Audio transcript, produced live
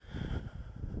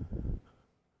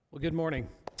Well, good morning.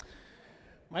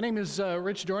 My name is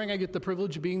Rich Doring. I get the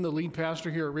privilege of being the lead pastor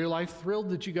here at Real Life.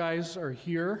 Thrilled that you guys are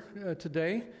here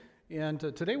today. And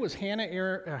today was Hannah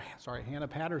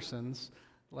Patterson's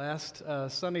last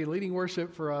Sunday leading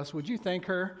worship for us. Would you thank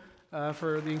her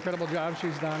for the incredible job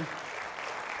she's done?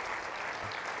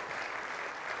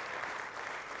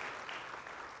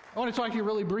 I want to talk to you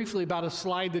really briefly about a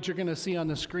slide that you're going to see on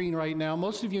the screen right now.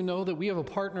 Most of you know that we have a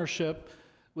partnership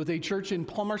with a church in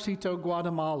Palmarcito,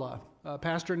 Guatemala.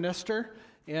 Pastor Nestor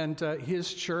and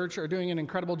his church are doing an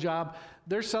incredible job.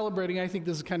 They're celebrating, I think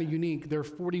this is kind of unique, their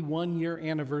 41-year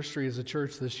anniversary as a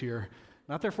church this year.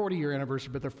 Not their 40-year anniversary,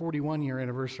 but their 41-year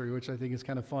anniversary, which I think is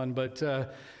kind of fun. But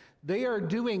they are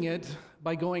doing it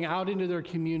by going out into their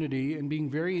community and being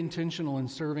very intentional in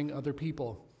serving other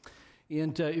people.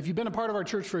 And if you've been a part of our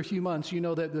church for a few months, you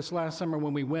know that this last summer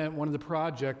when we went, one of the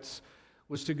projects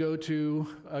was to go to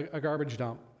a garbage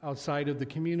dump outside of the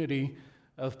community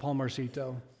of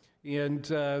Palmarcito. And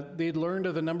they'd learned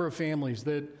of a number of families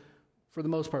that, for the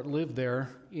most part, live there,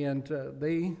 and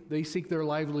they seek their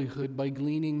livelihood by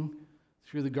gleaning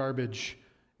through the garbage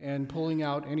and pulling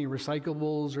out any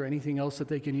recyclables or anything else that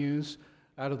they can use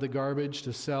out of the garbage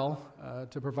to sell,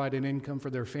 to provide an income for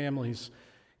their families.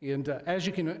 And as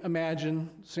you can imagine,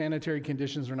 sanitary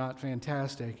conditions are not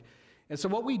fantastic. And so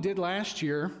what we did last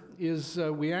year is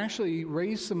we actually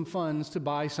raised some funds to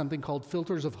buy something called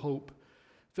Filters of Hope.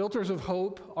 Filters of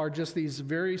Hope are just these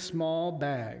very small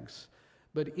bags,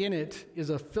 but in it is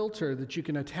a filter that you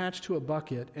can attach to a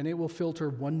bucket, and it will filter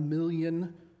 1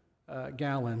 million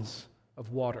gallons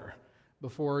of water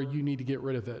before you need to get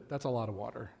rid of it. That's a lot of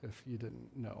water, if you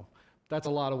didn't know. That's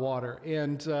a lot of water.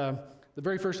 And the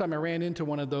very first time I ran into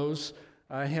one of those,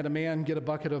 I had a man get a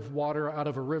bucket of water out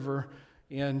of a river,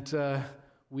 and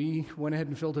we went ahead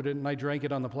and filtered it, and I drank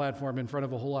it on the platform in front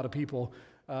of a whole lot of people.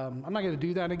 I'm not going to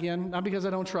do that again, not because I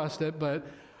don't trust it, but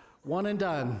one and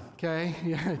done, okay?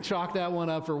 Chalk that one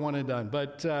up for one and done.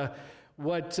 But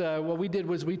what we did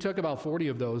was we took about 40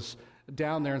 of those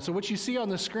down there. And so what you see on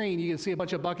the screen, you can see a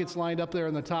bunch of buckets lined up there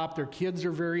on the top. Their kids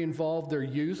are very involved. Their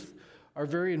youth are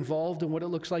very involved in what it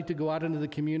looks like to go out into the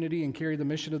community and carry the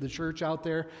mission of the church out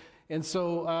there. And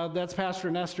so that's Pastor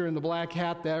Nestor in the black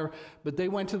hat there. But they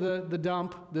went to the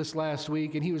dump this last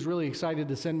week, and he was really excited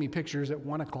to send me pictures at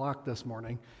 1 o'clock this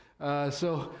morning.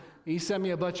 So he sent me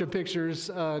a bunch of pictures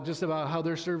just about how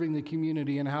they're serving the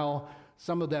community and how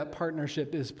some of that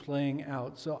partnership is playing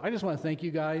out. So I just want to thank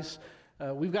you guys.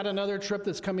 We've got another trip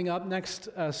that's coming up next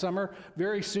summer.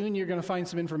 Very soon you're going to find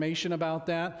some information about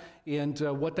that and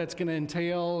what that's going to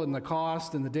entail and the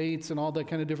cost and the dates and all that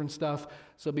kind of different stuff.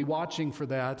 So be watching for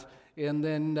that. And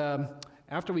then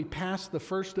after we pass the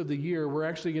first of the year, we're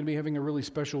actually going to be having a really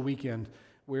special weekend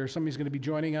where somebody's going to be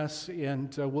joining us,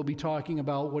 and we'll be talking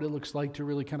about what it looks like to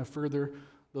really kind of further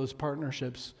those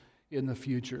partnerships in the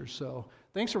future. So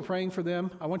thanks for praying for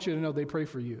them. I want you to know they pray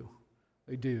for you.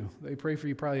 They do. They pray for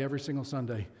you probably every single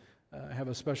Sunday. Have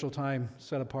a special time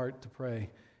set apart to pray.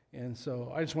 And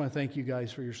so I just want to thank you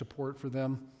guys for your support for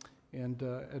them and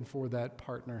for that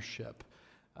partnership.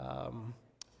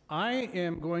 I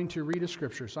am going to read a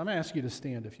scripture, so I'm going to ask you to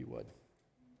stand if you would.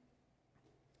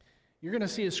 You're going to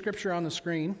see a scripture on the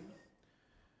screen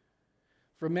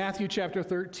from Matthew chapter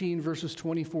 13, verses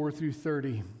 24 through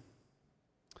 30.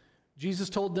 Jesus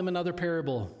told them another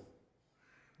parable.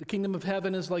 The kingdom of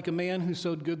heaven is like a man who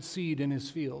sowed good seed in his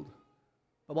field.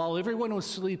 But while everyone was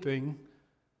sleeping,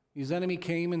 his enemy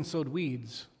came and sowed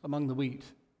weeds among the wheat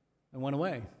and went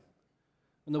away.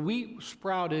 When the wheat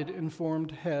sprouted and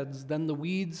formed heads, then the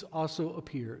weeds also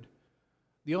appeared.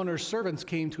 The owner's servants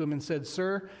came to him and said,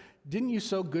 "Sir, didn't you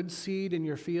sow good seed in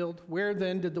your field? Where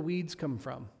then did the weeds come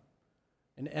from?"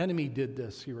 "An enemy did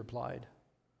this," he replied.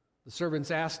 The servants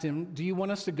asked him, "Do you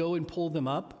want us to go and pull them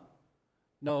up?"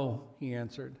 "No," he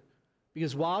answered,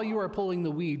 "because while you are pulling the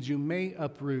weeds, you may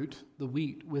uproot the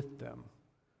wheat with them.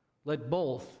 Let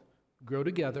both grow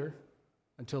together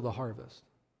until the harvest.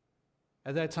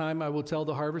 At that time, I will tell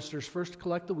the harvesters, first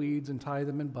collect the weeds and tie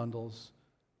them in bundles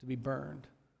to be burned.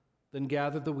 Then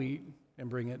gather the wheat and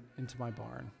bring it into my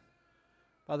barn."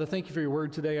 Father, thank you for your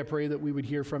word today. I pray that we would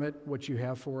hear from it what you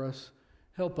have for us.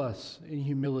 Help us in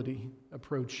humility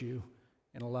approach you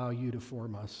and allow you to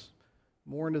form us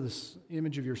more into this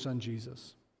image of your Son,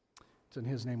 Jesus. It's in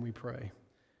his name we pray.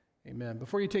 Amen.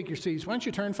 Before you take your seats, why don't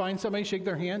you turn, find somebody, shake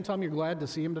their hand, tell them you're glad to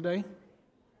see them today.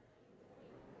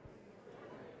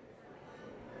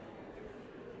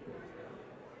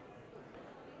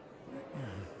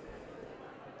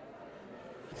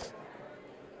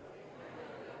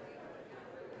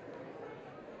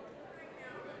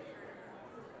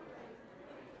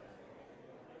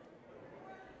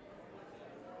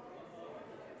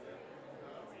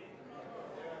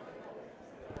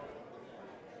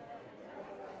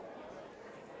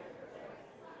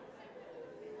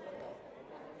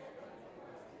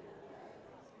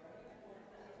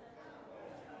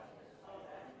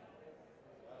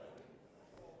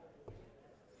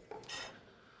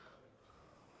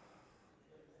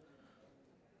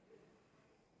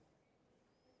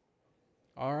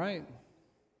 All right.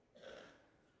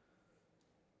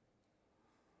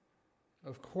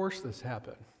 Of course this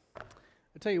happened.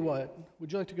 I tell you what,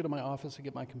 would you like to go to my office and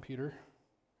get my computer?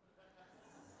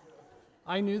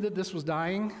 I knew that this was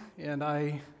dying, and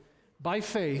I, by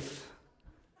faith,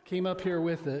 came up here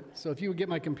with it. So if you would get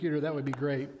my computer, that would be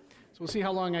great. So we'll see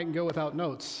how long I can go without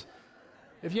notes.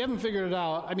 If you haven't figured it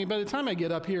out, I mean, by the time I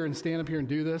get up here and stand up here and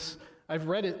do this, I've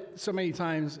read it so many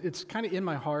times, it's kind of in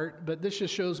my heart, but this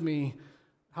just shows me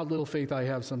how little faith I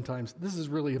have sometimes. This is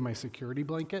really my security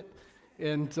blanket,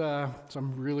 and so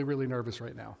I'm really, really nervous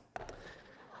right now.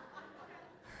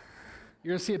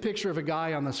 You're going to see a picture of a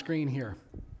guy on the screen here.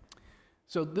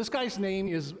 So this guy's name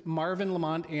is Marvin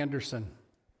Lamont Anderson.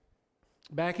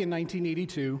 Back in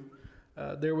 1982,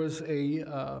 there was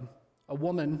a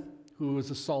woman who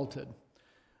was assaulted.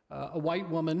 A white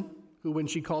woman who, when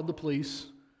she called the police,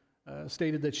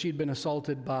 stated that she'd been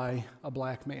assaulted by a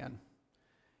black man.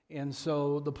 And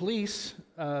so the police,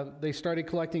 they started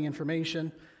collecting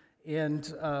information, and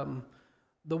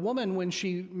the woman, when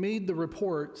she made the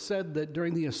report, said that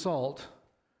during the assault,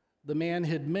 the man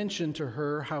had mentioned to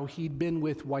her how he'd been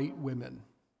with white women.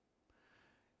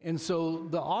 And so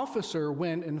the officer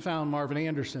went and found Marvin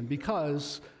Anderson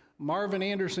because Marvin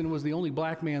Anderson was the only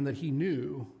black man that he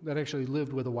knew that actually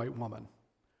lived with a white woman.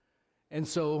 And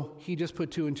so he just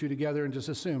put two and two together and just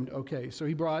assumed, okay. So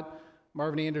he brought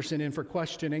Marvin Anderson in for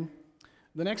questioning.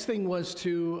 The next thing was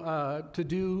to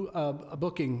do a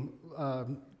booking,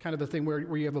 kind of a thing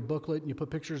where you have a booklet and you put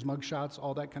pictures, mugshots,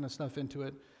 all that kind of stuff into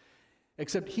it.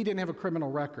 Except he didn't have a criminal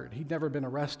record. He'd never been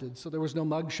arrested, so there was no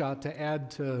mugshot to add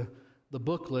to the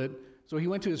booklet. So he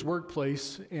went to his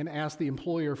workplace and asked the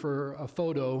employer for a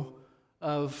photo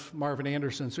of Marvin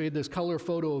Anderson. So he had this color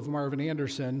photo of Marvin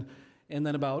Anderson and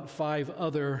then about 5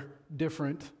 other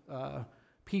different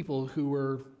people who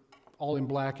were all in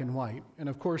black and white. And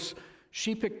of course,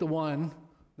 she picked the one.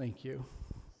 Thank you.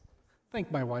 Thank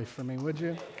my wife for me, would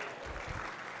you?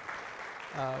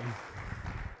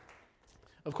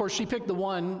 Of course, she picked the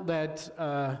one that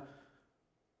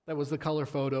was the color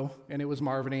photo, and it was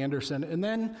Marvin Anderson. And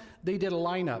then they did a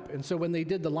lineup. And so when they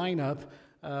did the lineup,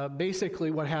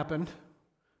 basically what happened,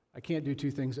 I can't do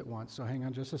two things at once, so hang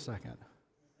on just a second.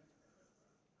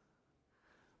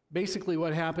 Basically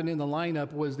what happened in the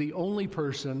lineup was the only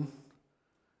person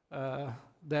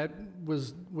that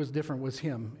was different was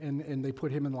him, and they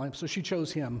put him in the lineup. So she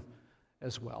chose him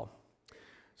as well.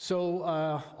 So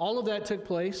all of that took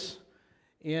place.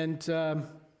 And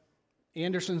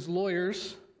Anderson's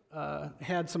lawyers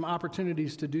had some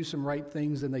opportunities to do some right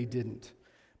things, and they didn't.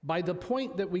 By the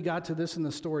point that we got to this in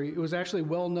the story, it was actually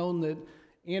well known that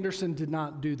Anderson did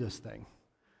not do this thing.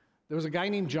 There was a guy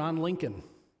named John Lincoln.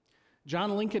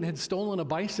 John Lincoln had stolen a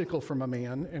bicycle from a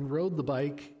man and rode the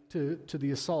bike to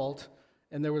the assault,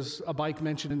 and there was a bike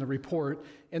mentioned in the report,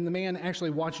 and the man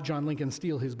actually watched John Lincoln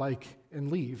steal his bike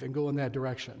and leave and go in that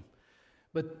direction.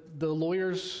 But the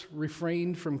lawyers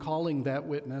refrained from calling that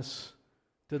witness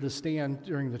to the stand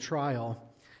during the trial.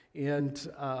 And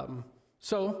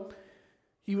so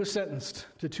he was sentenced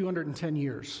to 210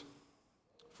 years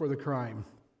for the crime.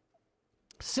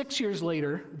 6 years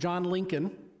later, John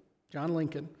Lincoln,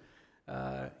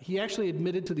 he actually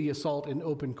admitted to the assault in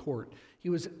open court. He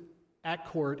was at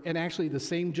court, and actually the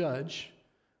same judge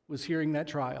was hearing that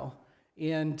trial.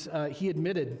 And he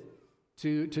admitted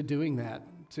to doing that,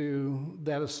 to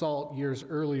that assault years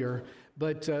earlier,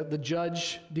 but the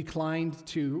judge declined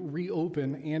to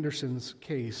reopen Anderson's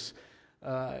case.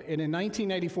 And in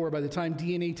 1994, by the time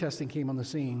DNA testing came on the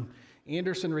scene,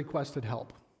 Anderson requested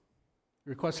help.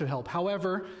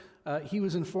 However, he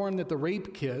was informed that the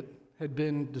rape kit had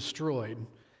been destroyed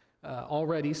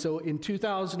already. So in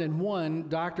 2001,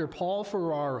 Dr. Paul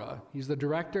Ferrara, he's the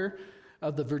director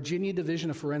of the Virginia Division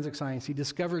of Forensic Science, he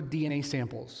discovered DNA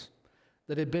samples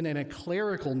that had been in a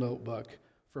clerical notebook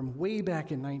from way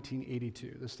back in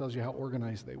 1982. This tells you how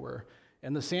organized they were.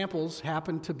 And the samples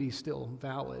happened to be still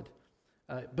valid.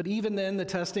 But even then, the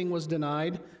testing was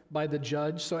denied by the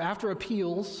judge. So after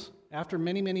appeals, after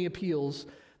many, many appeals,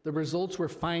 the results were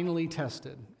finally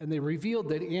tested. And they revealed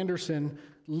that Anderson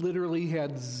literally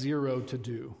had zero to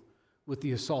do with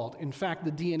the assault. In fact,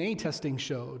 the DNA testing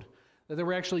showed that there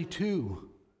were actually 2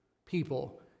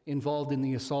 people involved in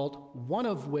the assault, one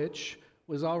of which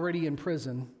was already in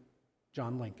prison,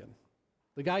 John Lincoln,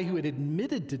 the guy who had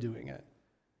admitted to doing it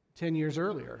 10 years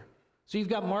earlier. So you've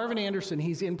got Marvin Anderson,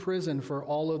 he's in prison for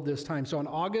all of this time. So on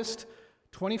August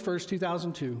 21st,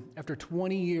 2002, after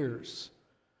 20 years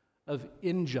of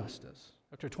injustice,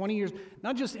 after 20 years,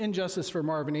 not just injustice for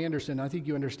Marvin Anderson, I think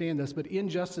you understand this, but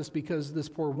injustice because this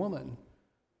poor woman,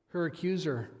 her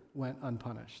accuser, went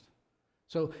unpunished.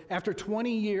 So after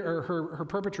 20 years, or her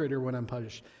perpetrator went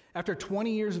unpunished. After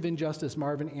 20 years of injustice,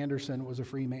 Marvin Anderson was a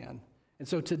free man. And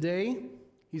so today,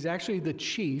 he's actually the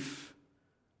chief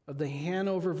of the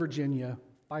Hanover, Virginia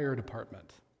Fire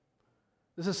Department.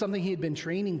 This is something he had been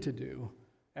training to do,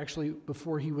 actually,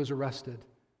 before he was arrested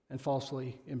and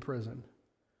falsely imprisoned.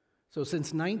 So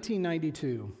since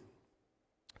 1992,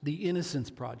 the Innocence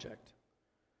Project,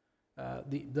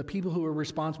 the people who were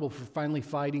responsible for finally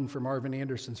fighting for Marvin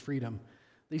Anderson's freedom,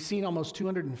 they've seen almost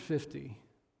 250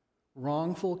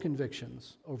 wrongful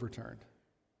convictions overturned.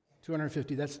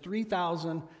 250, that's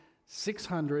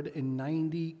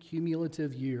 3,690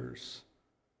 cumulative years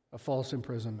of false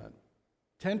imprisonment.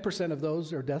 10% of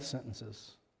those are death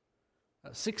sentences.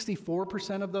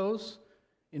 64% of those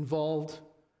involved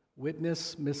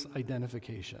witness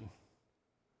misidentification.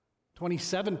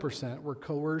 27% were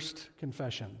coerced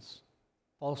confessions,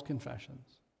 false confessions.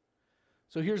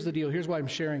 So here's the deal. Here's why I'm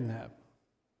sharing that.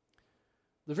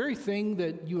 The very thing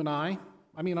that you and I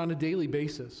mean, on a daily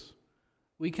basis,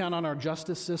 we count on our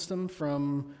justice system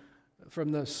from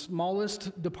the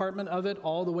smallest department of it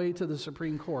all the way to the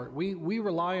Supreme Court. We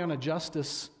rely on a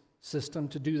justice system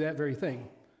to do that very thing,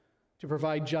 to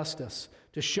provide justice,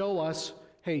 to show us,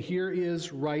 hey, here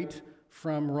is right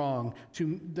from wrong.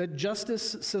 The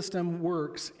justice system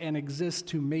works and exists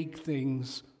to make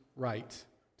things right,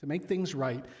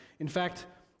 In fact,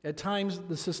 at times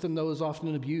the system, though, is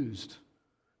often abused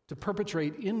to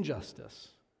perpetrate injustice.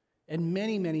 And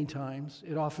many, many times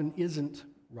it often isn't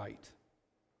right.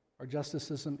 Our justice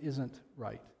system isn't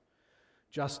right.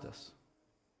 Justice.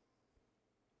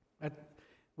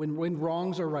 When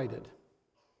wrongs are righted,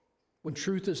 when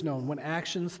truth is known, when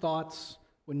actions, thoughts,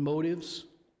 when motives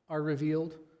are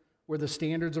revealed, where the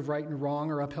standards of right and wrong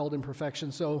are upheld in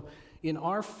perfection. So in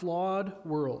our flawed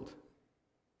world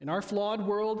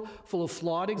full of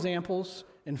flawed examples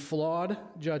and flawed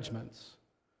judgments,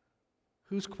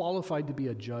 who's qualified to be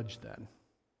a judge then?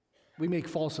 We make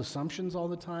false assumptions all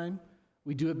the time.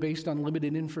 We do it based on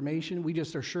limited information. We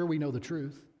just are sure we know the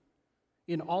truth.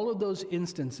 In all of those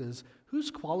instances, who's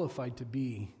qualified to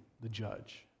be the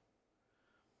judge?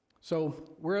 So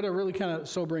we're at a really kind of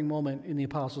sobering moment in the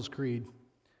Apostles' Creed.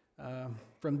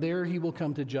 From there he will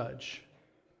come to judge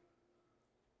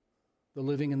the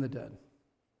living and the dead.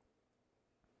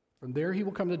 From there he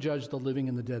will come to judge the living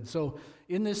and the dead. So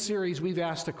in this series, we've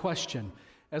asked a question.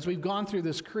 As we've gone through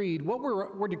this creed, what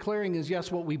we're declaring is,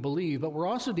 yes, what we believe, but we're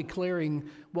also declaring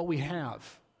what we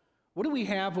have. What do we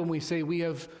have when we say we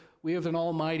have an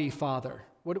almighty Father?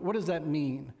 What does that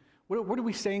mean? What are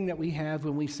we saying that we have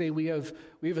when we say we have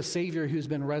a Savior who's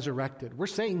been resurrected? We're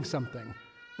saying something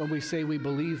when we say we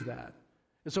believe that.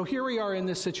 And so here we are in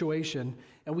this situation,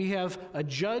 and we have a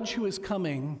judge who is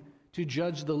coming to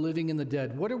judge the living and the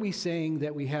dead. What are we saying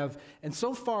that we have? And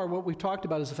so far, what we've talked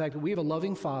about is the fact that we have a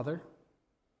loving Father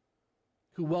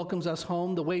who welcomes us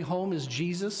home. The way home is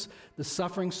Jesus, the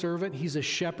suffering servant. He's a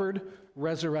shepherd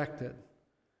resurrected.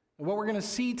 And what we're going to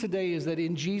see today is that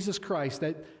in Jesus Christ,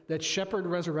 that shepherd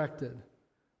resurrected,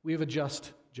 we have a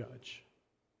just judge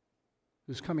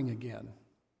who's coming again.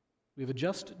 We have a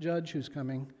just judge who's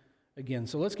coming again.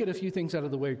 So let's get a few things out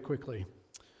of the way quickly.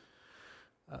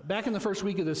 Back in the first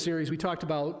week of this series, we talked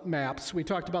about maps. We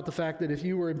talked about the fact that if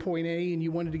you were in point A and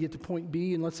you wanted to get to point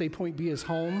B, and let's say point B is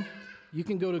home, you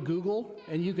can go to Google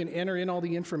and you can enter in all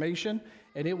the information,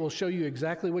 and it will show you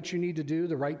exactly what you need to do,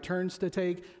 the right turns to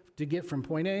take to get from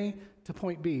point A to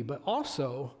point B. But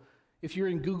also, if you're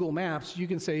in Google Maps, you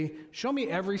can say, show me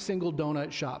every single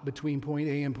donut shop between point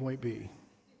A and point B.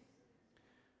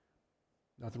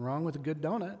 Nothing wrong with a good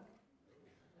donut. A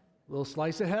little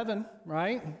slice of heaven,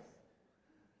 right?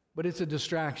 But it's a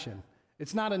distraction.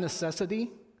 It's not a necessity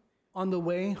on the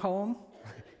way home.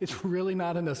 It's really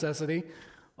not a necessity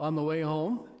on the way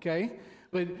home, okay?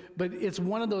 But it's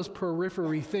one of those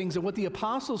periphery things. And what the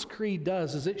Apostles' Creed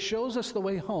does is it shows us the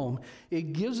way home.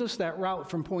 It gives us that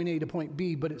route from point A to point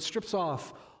B, but it strips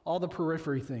off all the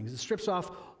periphery things. It strips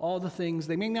off all the things.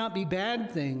 They may not be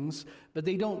bad things, but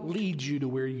they don't lead you to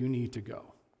where you need to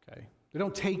go, okay? They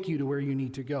don't take you to where you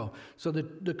need to go. So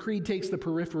the Creed takes the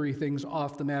periphery things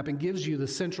off the map and gives you the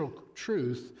central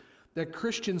truth that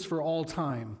Christians for all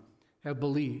time have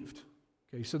believed.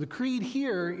 Okay, so the Creed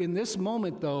here in this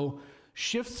moment, though,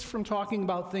 shifts from talking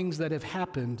about things that have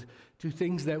happened to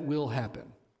things that will happen.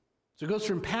 So it goes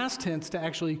from past tense to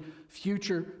actually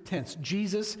future tense.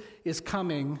 Jesus is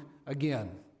coming again.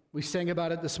 We sang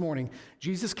about it this morning.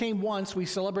 Jesus came once. We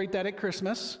celebrate that at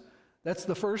Christmas. That's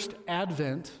the first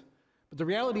Advent. But the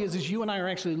reality is you and I are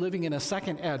actually living in a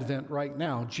second Advent right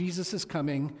now. Jesus is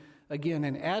coming again,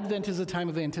 and Advent is a time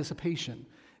of anticipation.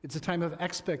 It's a time of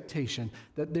expectation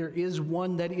that there is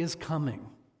one that is coming.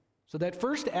 So that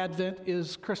first Advent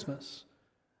is Christmas.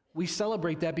 We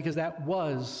celebrate that because that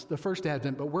was the first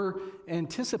Advent, but we're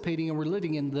anticipating and we're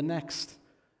living in the next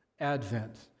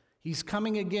Advent. He's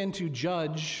coming again to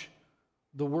judge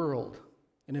the world.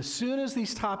 And as soon as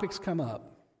these topics come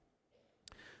up,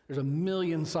 there's a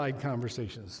million side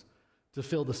conversations to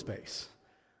fill the space.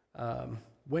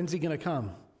 When's he going to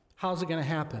come? How's it going to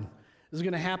happen? Is it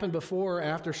going to happen before or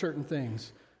after certain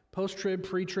things? Post-trib,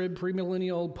 pre-trib,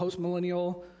 premillennial,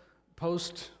 post-millennial,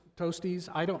 post-toasties?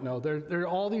 I don't know. There are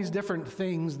all these different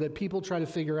things that people try to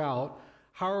figure out.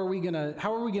 How are we going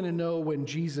to know when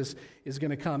Jesus is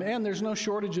going to come? And there's no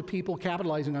shortage of people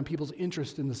capitalizing on people's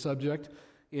interest in the subject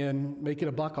and making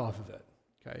a buck off of it.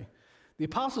 Okay? The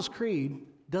Apostles' Creed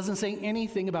doesn't say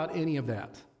anything about any of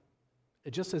that.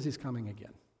 It just says he's coming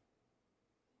again.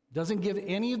 Doesn't give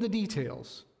any of the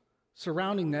details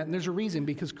surrounding that, and there's a reason,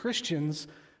 because Christians,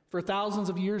 for thousands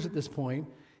of years at this point,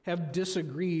 have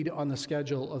disagreed on the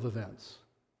schedule of events.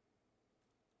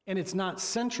 And it's not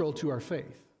central to our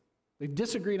faith. They've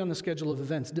disagreed on the schedule of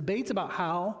events. Debates about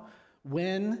how,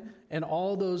 when, and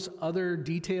all those other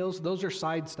details, those are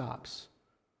side stops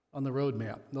on the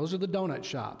roadmap. Those are the donut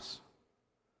shops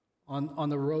on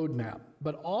the roadmap.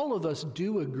 But all of us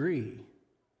do agree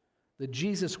that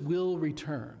Jesus will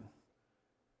return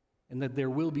and that there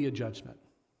will be a judgment.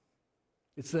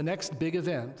 It's the next big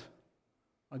event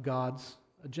on God's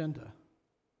agenda.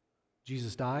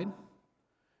 Jesus died,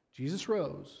 Jesus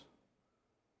rose,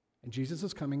 and Jesus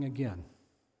is coming again.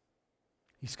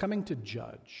 He's coming to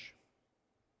judge.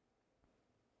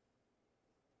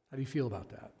 How do you feel about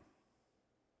that?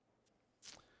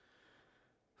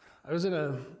 I was in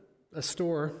a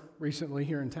store recently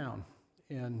here in town,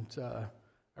 and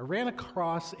I ran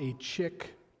across a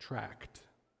Chick tract.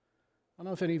 I don't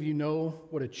know if any of you know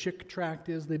what a Chick tract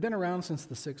is. They've been around since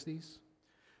the 60s.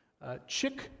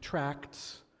 Chick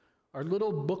tracts are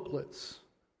little booklets,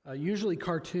 usually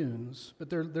cartoons, but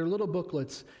they're little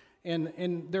booklets,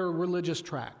 and they're religious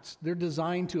tracts. They're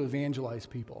designed to evangelize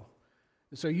people.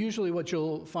 So usually what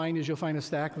you'll find is you'll find a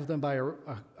stack of them by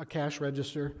a cash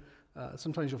register.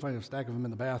 Sometimes you'll find a stack of them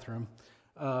in the bathroom.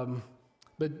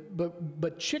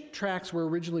 But Chick tracts were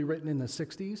originally written in the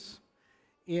 60s,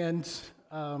 and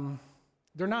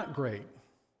they're not great.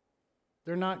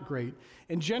 They're not great.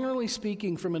 And generally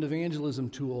speaking, from an evangelism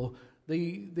tool,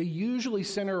 they usually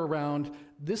center around,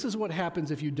 this is what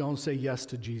happens if you don't say yes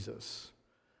to Jesus.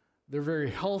 They're very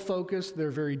hell-focused.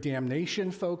 They're very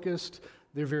damnation-focused.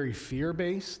 They're very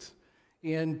fear-based.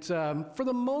 And for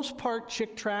the most part,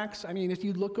 Chick tracts, I mean, if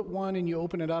you look at one and you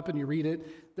open it up and you read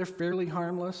it, they're fairly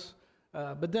harmless.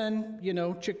 But then,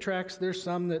 Chick tracts, there's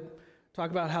some that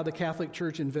talk about how the Catholic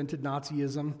Church invented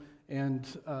Nazism and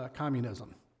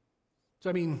communism. So,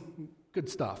 I mean, good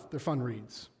stuff. They're fun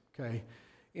reads, okay?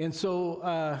 And so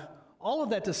all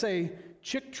of that to say,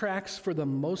 Chick tracts, for the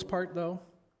most part, though,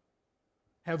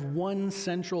 have one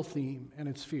central theme, and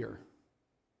it's fear.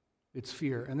 It's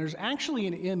fear. And there's actually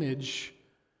an image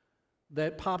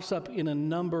that pops up in a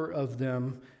number of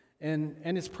them, and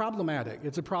it's problematic.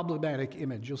 It's a problematic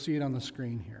image. You'll see it on the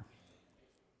screen here.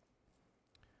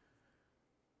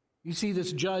 You see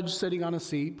this judge sitting on a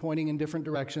seat, pointing in different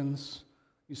directions.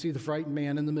 You see the frightened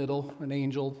man in the middle, an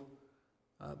angel.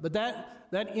 But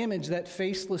that image, that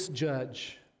faceless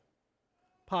judge,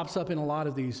 pops up in a lot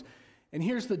of these. And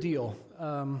here's the deal.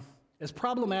 As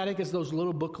problematic as those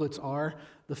little booklets are,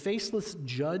 the faceless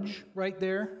judge right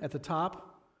there at the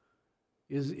top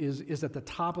is at the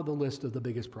top of the list of the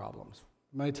biggest problems.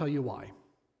 I'm going to tell you why.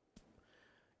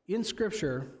 In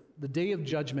Scripture, the day of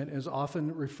judgment is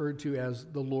often referred to as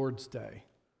the Lord's Day,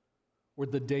 or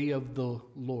the day of the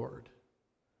Lord.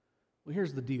 Well,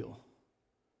 here's the deal.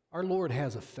 Our Lord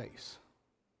has a face,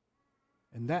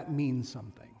 and that means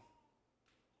something.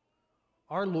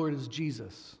 Our Lord is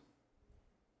Jesus,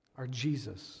 our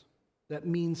Jesus. That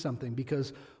means something,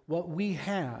 because what we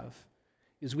have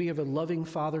is we have a loving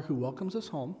Father who welcomes us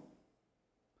home.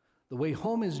 The way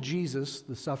home is Jesus,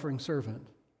 the suffering servant.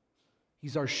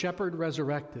 He's our shepherd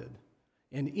resurrected.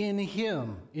 And in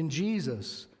him, in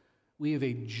Jesus, we have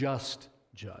a just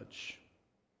judge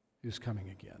who's coming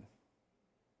again.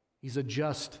 He's a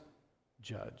just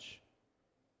judge.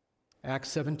 Acts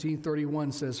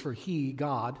 17:31 says, "For he,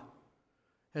 God,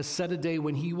 has set a day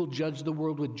when he will judge the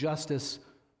world with justice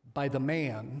by the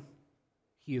man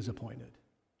he has appointed,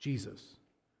 Jesus.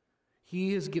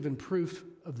 He has given proof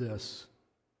of this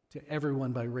to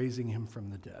everyone by raising him from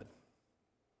the dead."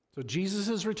 So Jesus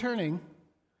is returning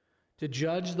to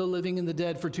judge the living and the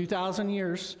dead. For 2,000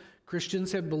 years,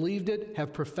 Christians have believed it,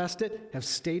 have professed it, have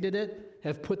stated it,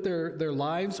 have put their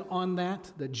lives on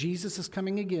that Jesus is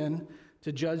coming again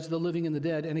to judge the living and the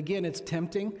dead. And again, it's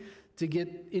tempting to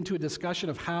get into a discussion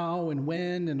of how and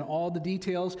when and all the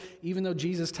details, even though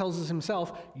Jesus tells us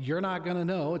himself, you're not going to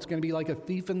know. It's going to be like a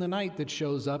thief in the night that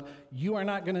shows up. You are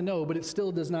not going to know, but it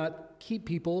still does not keep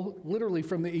people, literally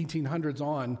from the 1800s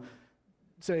on,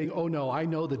 saying, oh no, I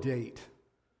know the date.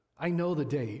 I know the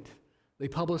date. They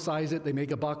publicize it, they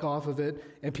make a buck off of it,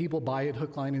 and people buy it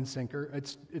hook, line, and sinker.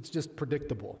 It's just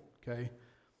predictable, okay?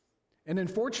 And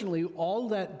unfortunately, all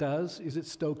that does is it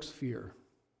stokes fear.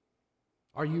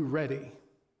 Are you ready?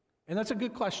 And that's a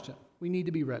good question. We need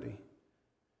to be ready.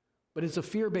 But it's a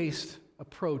fear-based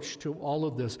approach to all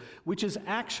of this, which is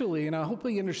actually, and I hope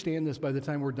you understand this by the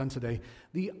time we're done today,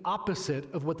 the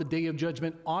opposite of what the day of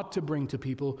judgment ought to bring to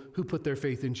people who put their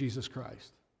faith in Jesus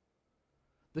Christ.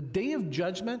 The day of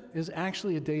judgment is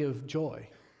actually a day of joy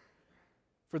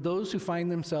for those who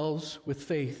find themselves with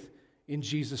faith in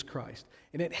Jesus Christ.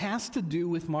 And it has to do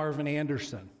with Marvin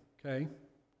Anderson, okay?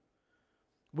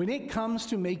 When it comes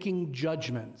to making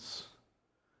judgments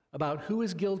about who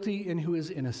is guilty and who is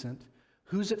innocent,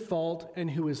 who's at fault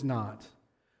and who is not,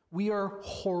 we are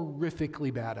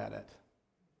horrifically bad at it.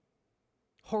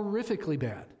 Horrifically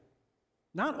bad.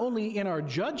 Not only in our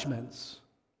judgments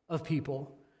of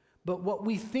people, but what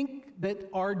we think that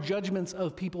our judgments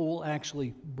of people will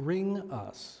actually bring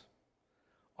us.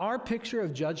 Our picture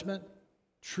of judgment,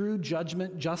 true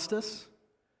judgment, justice,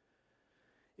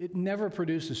 it never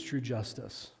produces true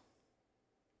justice.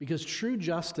 Because true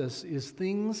justice is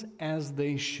things as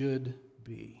they should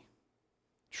be.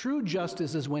 True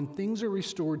justice is when things are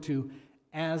restored to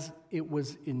as it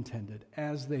was intended,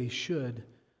 as they should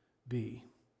be.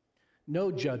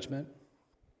 No judgment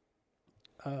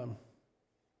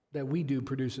that we do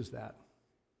produces that.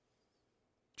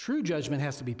 True judgment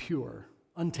has to be pure,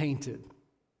 untainted,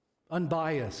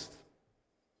 unbiased,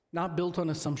 not built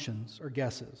on assumptions or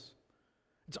guesses.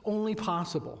 It's only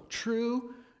possible.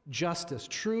 True justice,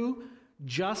 true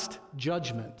just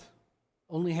judgment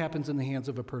only happens in the hands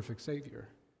of a perfect Savior,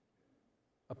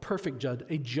 a perfect judge,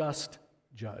 a just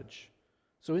judge.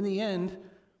 So in the end,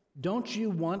 don't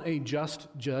you want a just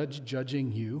judge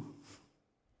judging you?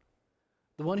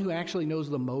 The one who actually knows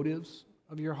the motives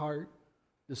of your heart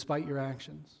despite your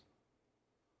actions?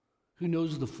 Who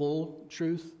knows the full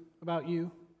truth about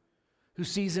you? Who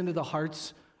sees into the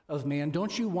hearts of man?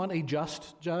 Don't you want a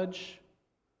just judge?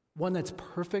 One that's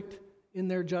perfect in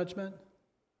their judgment?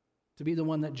 To be the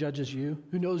one that judges you?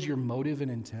 Who knows your motive and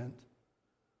intent?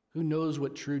 Who knows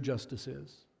what true justice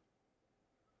is?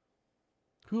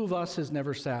 Who of us has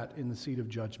never sat in the seat of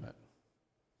judgment?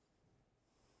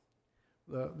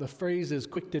 The phrase is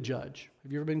quick to judge.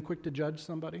 Have you ever been quick to judge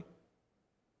somebody?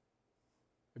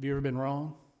 Have you ever been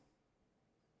wrong?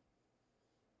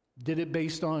 Did it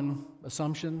based on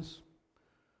assumptions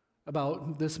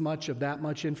about this much of that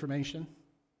much information?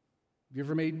 Have you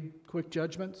ever made quick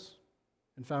judgments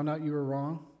and found out you were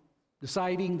wrong?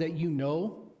 Deciding that you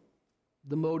know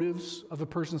the motives of a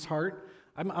person's heart?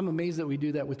 I'm amazed that we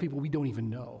do that with people we don't even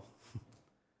know.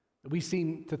 We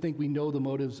seem to think we know the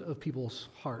motives of people's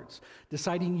hearts.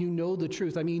 Deciding you know the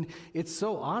truth. I mean, it's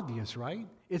so obvious, right?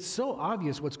 It's so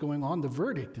obvious what's going on. The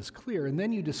verdict is clear. And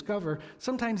then you discover,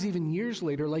 sometimes even years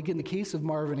later, like in the case of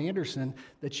Marvin Anderson,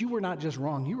 that you were not just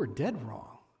wrong, you were dead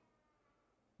wrong.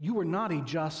 You were not a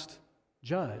just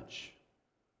judge.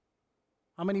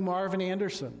 How many Marvin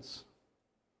Andersons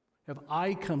have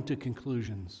I come to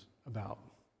conclusions about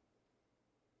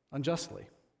unjustly?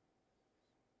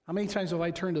 How many times have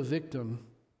I turned a victim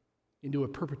into a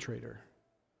perpetrator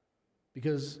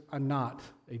because I'm not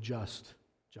a just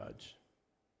judge?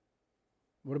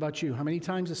 What about you? How many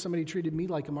times has somebody treated me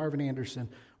like a Marvin Anderson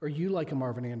or you like a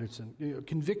Marvin Anderson,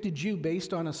 convicted you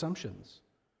based on assumptions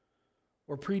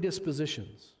or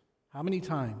predispositions? How many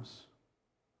times?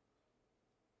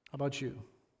 How about you?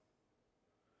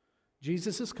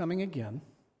 Jesus is coming again,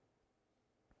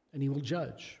 and he will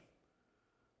judge.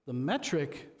 The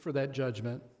metric for that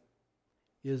judgment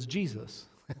is Jesus.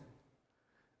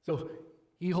 So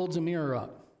he holds a mirror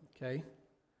up, okay?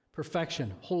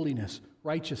 Perfection, holiness,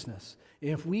 righteousness.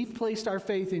 If we've placed our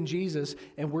faith in Jesus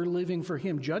and we're living for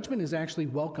him, judgment is actually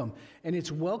welcome. And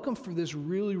it's welcome for this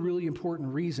really, really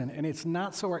important reason. And it's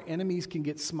not so our enemies can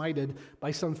get smited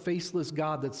by some faceless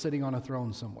God that's sitting on a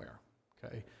throne somewhere,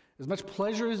 okay? As much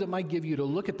pleasure as it might give you to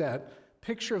look at that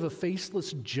picture of a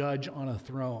faceless judge on a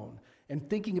throne and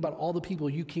thinking about all the people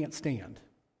you can't stand,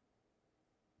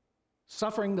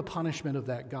 suffering the punishment of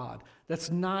that God. That's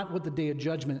not what the day of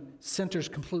judgment centers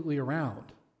completely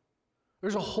around.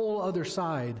 There's a whole other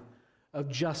side of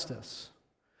justice.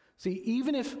 See,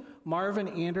 even if Marvin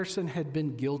Anderson had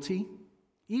been guilty,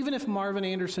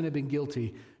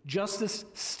 justice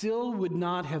still would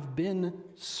not have been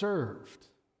served.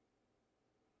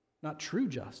 Not true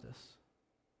justice.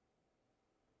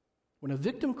 When a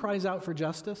victim cries out for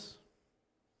justice,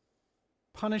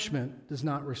 punishment does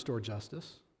not restore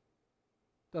justice,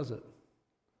 does it?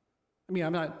 I mean,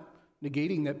 I'm not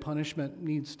negating that punishment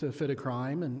needs to fit a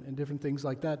crime and different things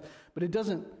like that, but it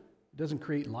doesn't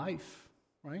create life,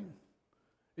 right?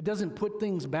 It doesn't put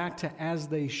things back to as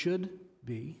they should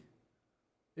be.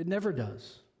 It never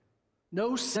does.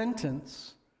 No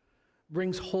sentence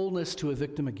brings wholeness to a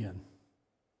victim again.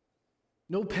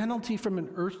 No penalty from an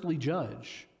earthly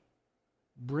judge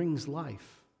brings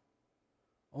life.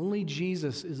 Only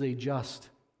Jesus is a just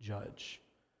judge,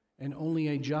 and only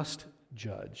a just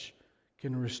judge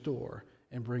can restore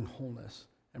and bring wholeness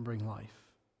and bring life.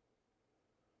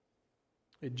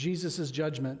 At Jesus'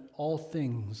 judgment, all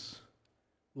things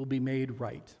will be made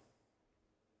right.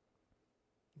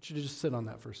 I want you to just sit on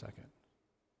that for a second.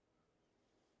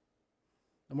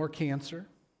 No more cancer.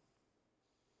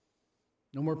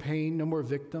 No more pain. No more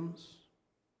victims.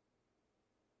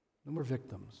 No more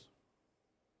victims.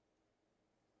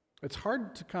 It's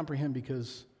hard to comprehend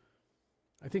because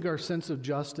I think our sense of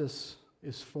justice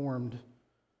is formed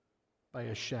by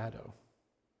a shadow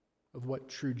of what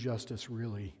true justice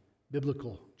really,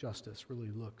 biblical justice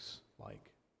really looks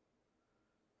like.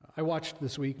 I watched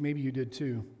this week, maybe you did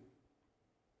too,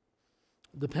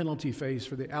 the penalty phase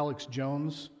for the Alex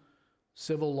Jones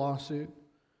civil lawsuit.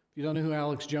 If you don't know who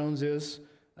Alex Jones is,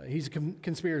 he's a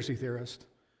conspiracy theorist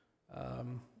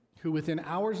who within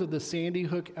hours of the Sandy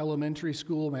Hook Elementary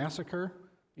School massacre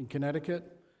in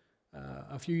Connecticut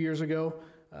a few years ago,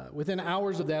 within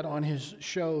hours of that on his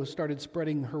show started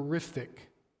spreading horrific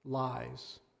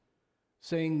lies,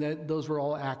 saying that those were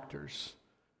all actors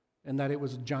and that it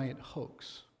was a giant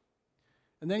hoax.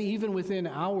 And then even within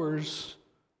hours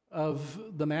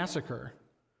of the massacre,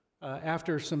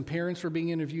 after some parents were being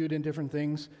interviewed and different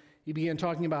things, he began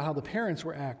talking about how the parents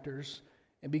were actors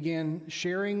and began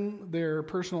sharing their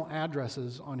personal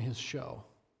addresses on his show.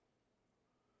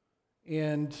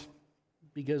 And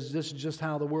because this is just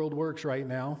how the world works right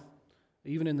now,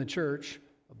 even in the church,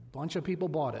 a bunch of people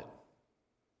bought it.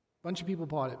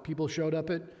 People showed up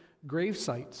at grave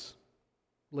sites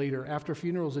later, after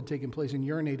funerals had taken place, and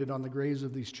urinated on the graves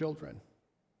of these children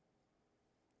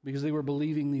because they were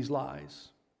believing these lies.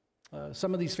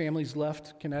 Some of these families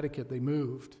left Connecticut. They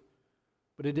moved.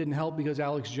 But it didn't help because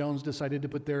Alex Jones decided to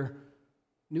put their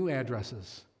new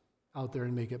addresses out there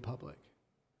and make it public.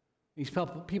 These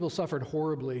people suffered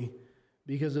horribly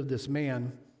because of this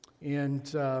man.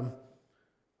 And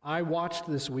I watched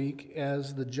this week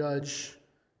as the judge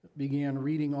began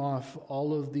reading off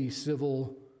all of the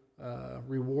civil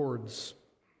rewards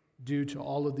due to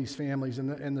all of these families.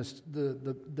 And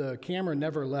the camera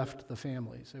never left the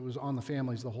families. It was on the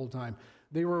families the whole time.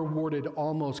 They were awarded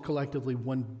almost collectively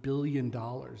 $1 billion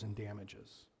in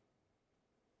damages.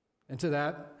 And to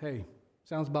that, hey,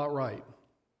 sounds about right.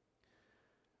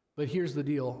 But here's the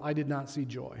deal. I did not see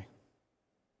joy.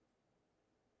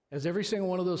 As every single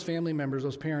one of those family members,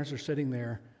 those parents are sitting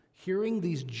there, hearing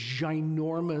these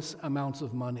ginormous amounts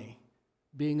of money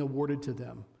being awarded to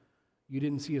them, you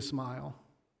didn't see a smile.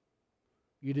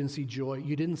 You didn't see joy.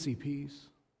 You didn't see peace.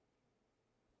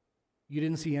 You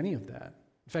didn't see any of that.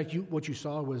 In fact, what you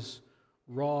saw was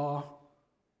raw,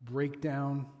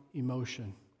 breakdown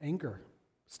emotion, anger,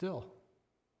 still.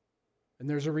 And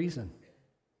there's a reason.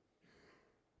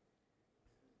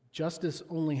 Justice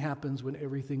only happens when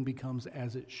everything becomes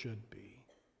as it should be.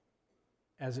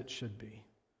 As it should be.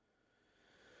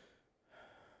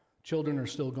 Children are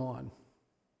still gone.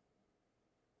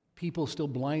 People still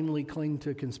blindly cling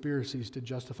to conspiracies to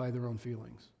justify their own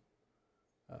feelings.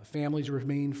 Families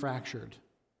remain fractured.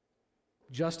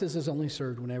 Justice is only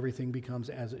served when everything becomes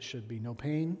as it should be. No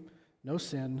pain, no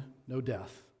sin, no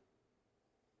death.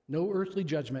 No earthly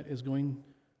judgment is going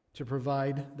to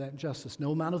provide that justice.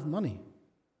 No amount of money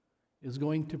is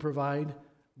going to provide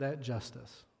that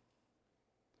justice.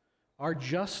 Our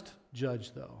just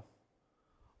judge, though,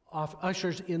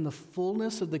 ushers in the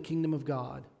fullness of the kingdom of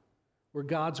God, where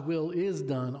God's will is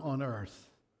done on earth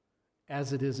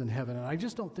as it is in heaven. And I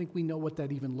just don't think we know what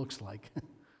that even looks like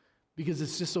because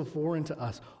it's just so foreign to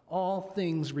us. All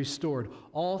things restored,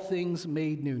 all things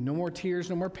made new. No more tears,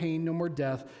 no more pain, no more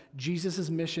death. Jesus'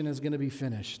 mission is going to be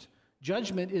finished.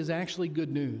 Judgment is actually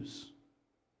good news.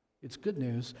 It's good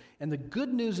news. And the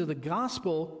good news of the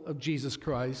gospel of Jesus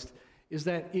Christ is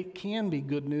that it can be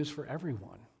good news for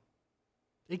everyone.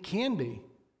 It can be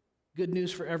good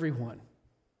news for everyone.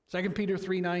 2 Peter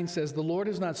 3:9 says, "The Lord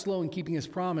is not slow in keeping his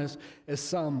promise, as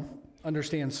some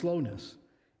understand slowness.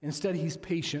 Instead, he's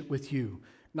patient with you,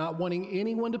 not wanting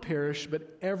anyone to perish,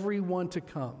 but everyone to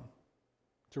come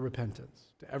to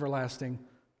repentance, to everlasting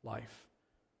life."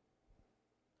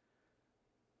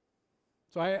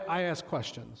 So I ask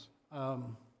questions.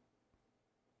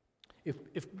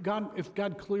 If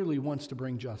God clearly wants to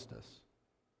bring justice,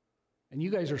 and you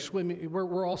guys are swimming,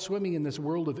 we're all swimming in this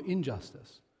world of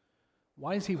injustice,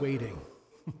 why is he waiting?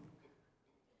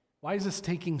 Why is this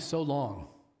taking so long?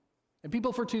 And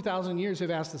people for 2,000 years have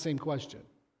asked the same question.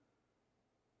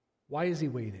 Why is he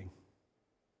waiting?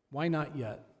 Why not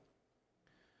yet?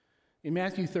 In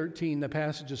Matthew 13, the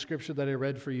passage of scripture that I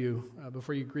read for you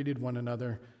before you greeted one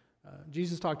another,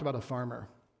 Jesus talked about a farmer.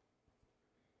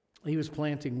 He was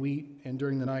planting wheat, and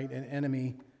during the night, an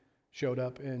enemy showed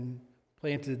up and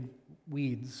planted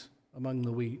weeds among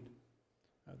the wheat.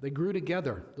 They grew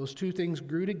together. Those two things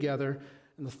grew together,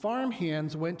 and the farm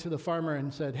hands went to the farmer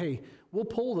and said, "Hey, we'll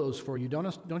pull those for you.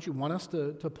 Don't you want us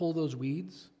to pull those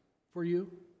weeds for you?"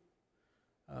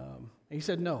 And he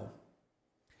said, "No."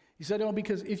 He said, "No,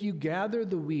 because if you gather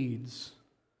the weeds,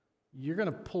 you're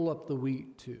going to pull up the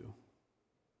wheat too.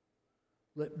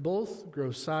 Let both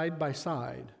grow side by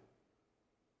side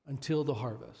until the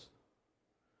harvest."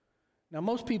 Now,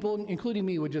 most people, including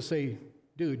me, would just say,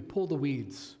 "Dude, pull the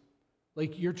weeds.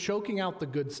 Like, you're choking out the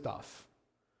good stuff.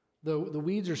 The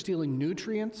weeds are stealing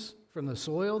nutrients from the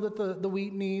soil that the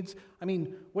wheat needs. I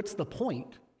mean, what's the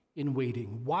point in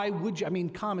waiting? Why would you? I mean,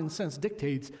 common sense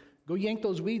dictates, go yank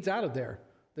those weeds out of there.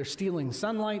 They're stealing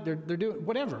sunlight. They're doing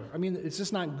whatever. I mean, it's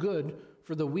just not good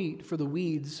for the wheat, for the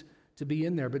weeds to be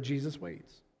in there." But Jesus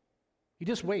waits. He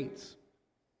just waits.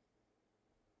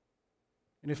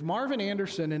 And if Marvin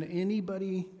Anderson and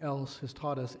anybody else has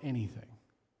taught us anything,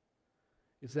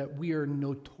 it's that we are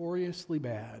notoriously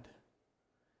bad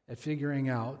at figuring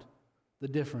out the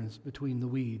difference between the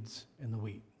weeds and the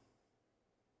wheat.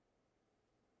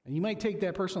 And you might take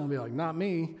that personal and be like, "Not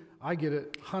me. I get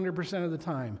it 100% of the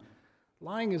time."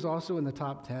 Lying is also in the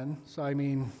top 10. So, I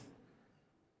mean,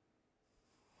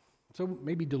 so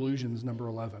maybe delusion's number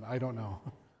 11. I don't know.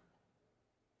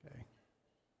 Okay.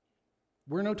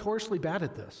 We're notoriously bad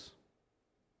at this.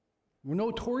 We're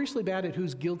notoriously bad at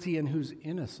who's guilty and who's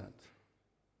innocent.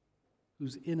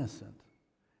 Who's innocent.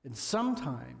 And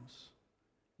sometimes,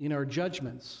 in our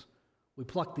judgments, we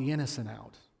pluck the innocent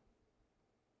out.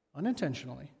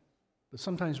 Unintentionally. But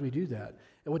sometimes we do that.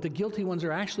 And what the guilty ones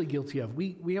are actually guilty of,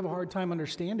 we have a hard time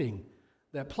understanding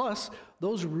that. Plus,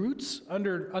 those roots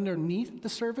underneath the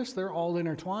surface, they're all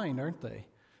intertwined, aren't they?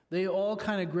 They all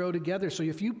kind of grow together. So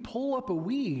if you pull up a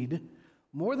weed,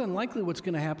 more than likely what's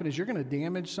going to happen is you're going to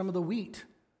damage some of the wheat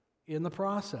in the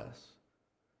process.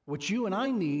 What you and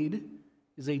I need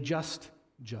is a just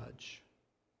judge.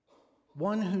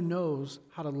 One who knows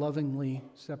how to lovingly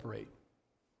separate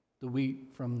the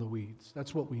wheat from the weeds.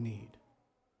 That's what we need.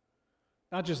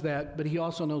 Not just that, but he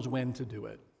also knows when to do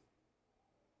it.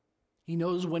 He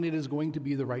knows when it is going to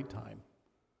be the right time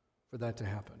for that to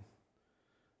happen.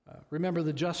 Remember,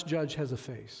 the just judge has a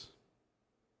face.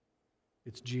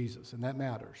 It's Jesus, and that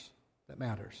matters. That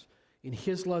matters. In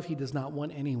his love, he does not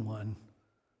want anyone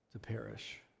to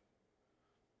perish.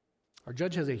 Our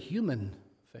judge has a human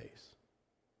face.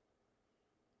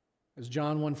 As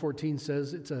John 1:14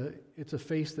 says, it's a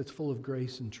face that's full of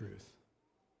grace and truth.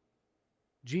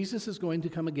 Jesus is going to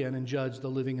come again and judge the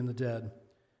living and the dead.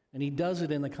 And he does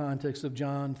it in the context of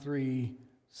John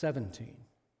 3:17.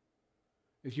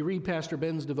 If you read Pastor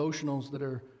Ben's devotionals that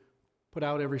are put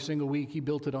out every single week, he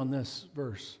built it on this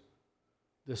verse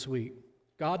this week.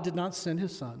 God did not send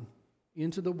his Son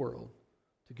into the world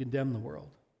to condemn the world,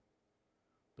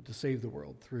 but to save the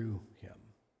world through him.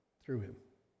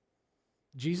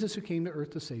 Jesus, who came to earth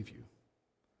to save you,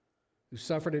 who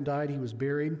suffered and died, he was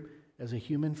buried as a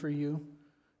human for you,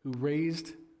 who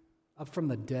raised up from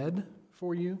the dead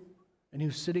for you, and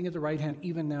who's sitting at the right hand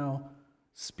even now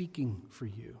speaking for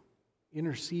you,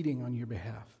 interceding on your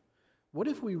behalf. What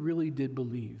if we really did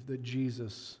believe that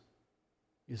Jesus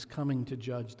is coming to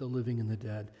judge the living and the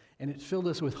dead, and it filled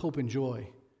us with hope and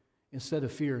joy instead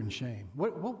of fear and shame?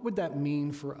 What would that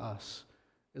mean for us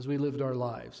as we lived our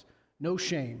lives? No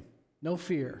shame, no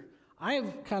fear. I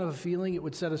have kind of a feeling it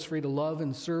would set us free to love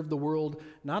and serve the world,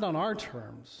 not on our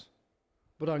terms,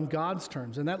 but on God's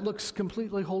terms. And that looks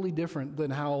completely wholly different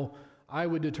than how I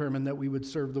would determine that we would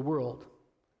serve the world.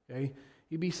 Okay?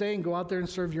 He'd be saying, go out there and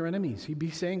serve your enemies. He'd be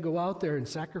saying, go out there and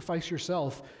sacrifice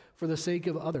yourself for the sake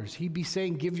of others. He'd be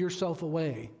saying, give yourself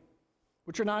away,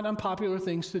 which are not unpopular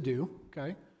things to do,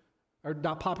 okay? Or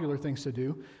not popular things to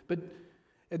do. But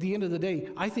at the end of the day,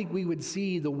 I think we would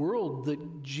see the world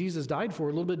that Jesus died for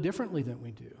a little bit differently than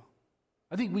we do.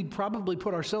 I think we'd probably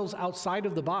put ourselves outside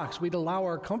of the box. We'd allow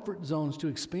our comfort zones to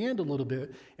expand a little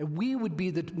bit, and we would be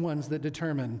the ones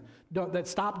that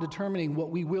stop determining what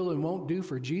we will and won't do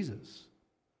for Jesus,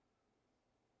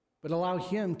 but allow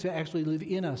him to actually live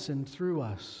in us and through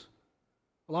us,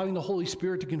 allowing the Holy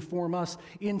Spirit to conform us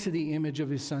into the image of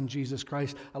his Son, Jesus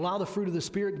Christ. Allow the fruit of the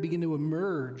Spirit to begin to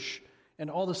emerge, and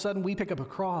all of a sudden we pick up a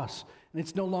cross, and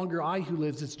it's no longer I who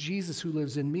lives, it's Jesus who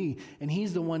lives in me, and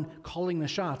he's the one calling the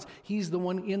shots. He's the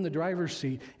one in the driver's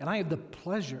seat, and I have the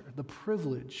pleasure, the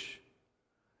privilege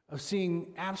of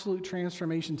seeing absolute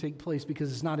transformation take place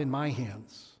because it's not in my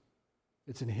hands,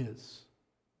 it's in his.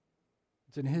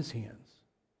 It's in his hands.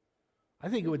 I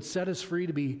think it would set us free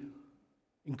to be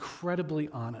incredibly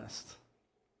honest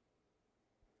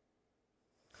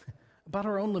about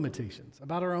our own limitations,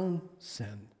 about our own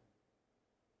sin.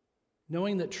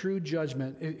 Knowing that true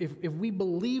judgment, if we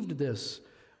believed this,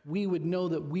 we would know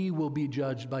that we will be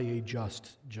judged by a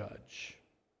just judge.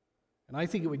 And I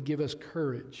think it would give us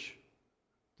courage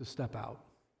to step out.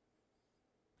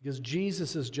 Because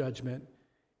Jesus' judgment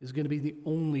is going to be the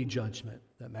only judgment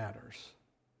that matters.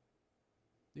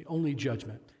 The only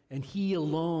judgment. And he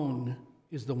alone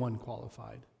is the one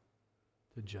qualified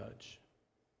to judge.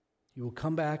 He will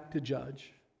come back to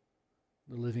judge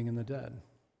the living and the dead.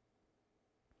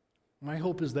 My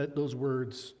hope is that those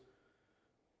words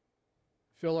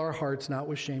fill our hearts not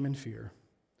with shame and fear,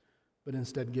 but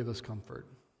instead give us comfort.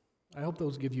 I hope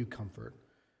those give you comfort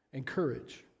and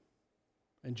courage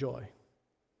and joy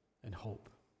and hope,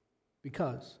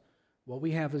 because what we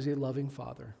have is a loving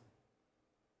Father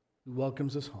who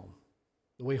welcomes us home.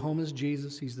 The way home is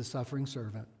Jesus. He's the suffering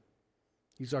servant.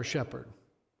 He's our shepherd,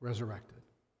 resurrected.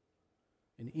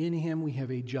 And in him we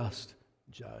have a just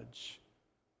judge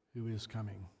who is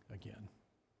coming again.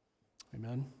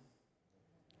 Amen?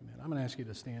 Amen. I'm going to ask you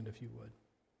to stand if you would.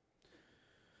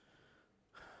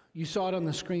 You saw it on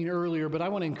the screen earlier, but I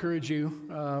want to encourage you.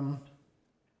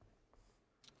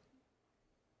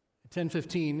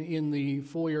 10:15 in the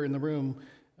foyer in the room,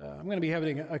 I'm going to be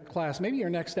having a class. Maybe your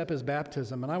next step is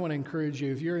baptism, and I want to encourage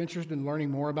you. If you're interested in learning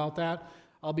more about that,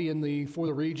 I'll be for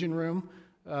the region room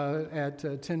at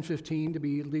 10:15 to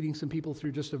be leading some people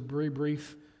through just a very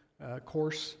brief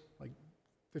course, like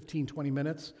 15, 20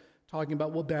 minutes, talking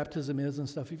about what baptism is and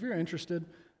stuff. If you're interested,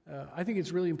 I think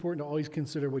it's really important to always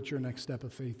consider what your next step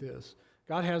of faith is.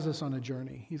 God has us on a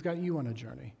journey. He's got you on a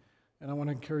journey. And I want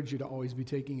to encourage you to always be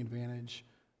taking advantage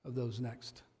of those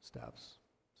next steps.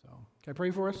 So, can I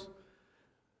pray for us?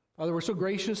 Father, we're so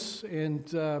gracious and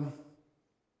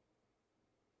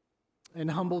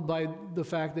humbled by the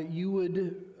fact that you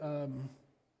would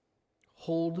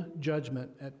hold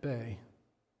judgment at bay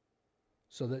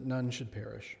so that none should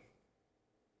perish.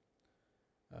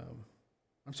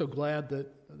 I'm so glad that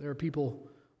there are people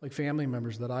like family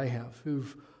members that I have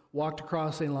who've walked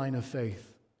across a line of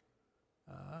faith.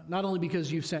 Not only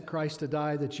because you've sent Christ to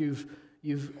die, that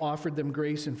you've offered them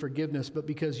grace and forgiveness, but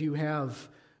because you have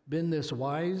been this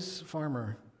wise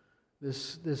farmer,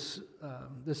 this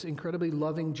incredibly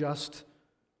loving, just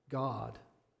God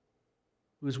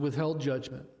who has withheld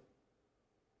judgment.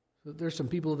 So there's some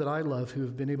people that I love who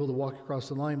have been able to walk across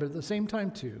the line, but at the same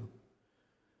time, too,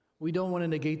 we don't want to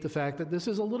negate the fact that this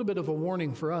is a little bit of a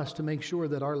warning for us to make sure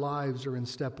that our lives are in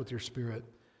step with your Spirit,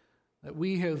 that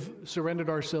we have surrendered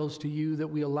ourselves to you, that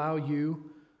we allow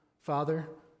you, Father,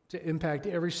 to impact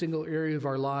every single area of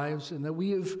our lives, and that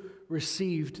we have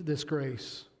received this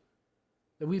grace,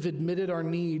 that we've admitted our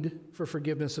need for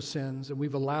forgiveness of sins, and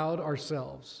we've allowed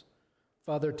ourselves,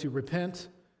 Father, to repent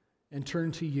and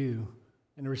turn to you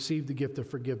and receive the gift of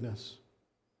forgiveness.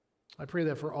 I pray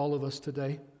that for all of us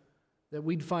today, that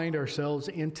we'd find ourselves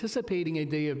anticipating a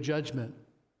day of judgment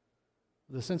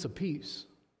with a sense of peace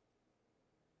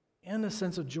and a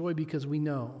sense of joy, because we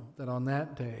know that on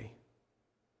that day,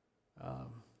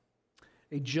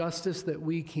 a justice that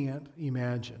we can't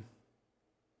imagine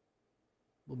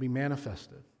will be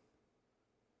manifested,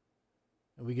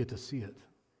 and we get to see it.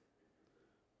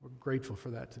 We're grateful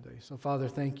for that today. So, Father,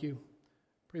 thank you.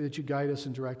 Pray that you guide us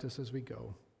and direct us as we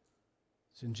go.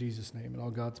 It's in Jesus' name, and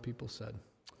all God's people said,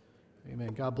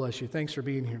 amen. God bless you. Thanks for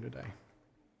being here today.